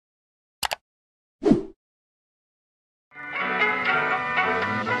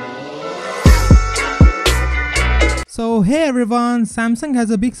So hey everyone, Samsung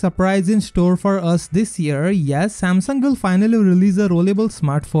has a big surprise in store for us this year. Yes, Samsung will finally release a rollable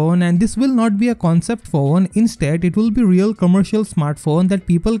smartphone, and this will not be a concept phone. Instead, it will be real commercial smartphone that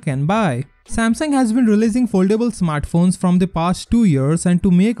people can buy. Samsung has been releasing foldable smartphones from the past 2 years, and to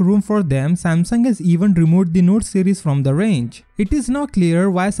make room for them, Samsung has even removed the Note series from the range. It is now clear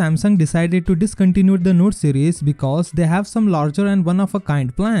why Samsung decided to discontinue the Note series, because they have some larger and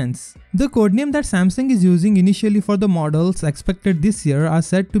one-of-a-kind plans. The codename that Samsung is using initially for the models expected this year are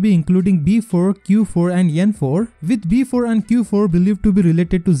said to be including B4, Q4 and N4, with B4 and Q4 believed to be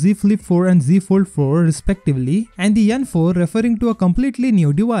related to Z Flip 4 and Z Fold 4 respectively, and the N4 referring to a completely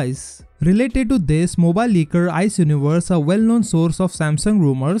new device. Related to this, mobile leaker Ice Universe, a well-known source of Samsung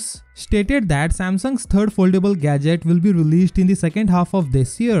rumors, stated that Samsung's third foldable gadget will be released in the second half of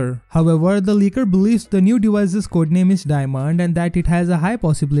this year. However, the leaker believes the new device's codename is Diamond and that it has a high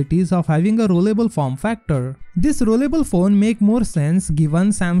possibilities of having a rollable form factor. This rollable phone make more sense given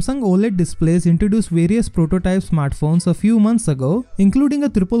Samsung OLED displays introduced various prototype smartphones a few months ago, including a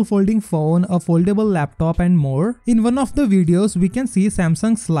triple folding phone, a foldable laptop and more. In one of the videos, we can see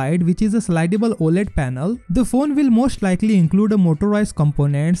Samsung Slide, which is a slidable OLED panel. The phone will most likely include a motorized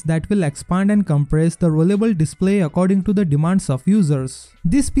components that will expand and compress the rollable display according to the demands of users.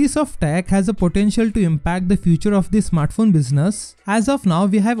 This piece of tech has a potential to impact the future of the smartphone business. As of now,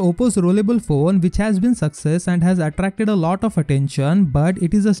 we have Oppo's rollable phone, which has been success and has attracted a lot of attention, but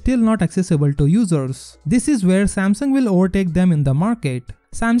it is still not accessible to users. This is where Samsung will overtake them in the market.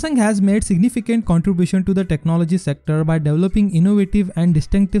 Samsung has made significant contribution to the technology sector by developing innovative and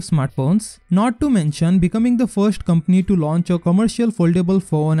distinctive smartphones, not to mention becoming the first company to launch a commercial foldable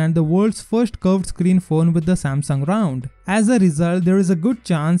phone and the world's first curved screen phone with the Samsung Round. As a result, there is a good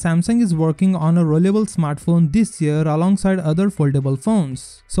chance Samsung is working on a rollable smartphone this year alongside other foldable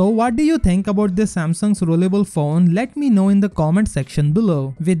phones. So what do you think about this Samsung's rollable phone? Let me know in the comment section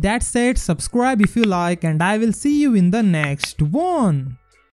below. With that said, subscribe if you like, and I will see you in the next one.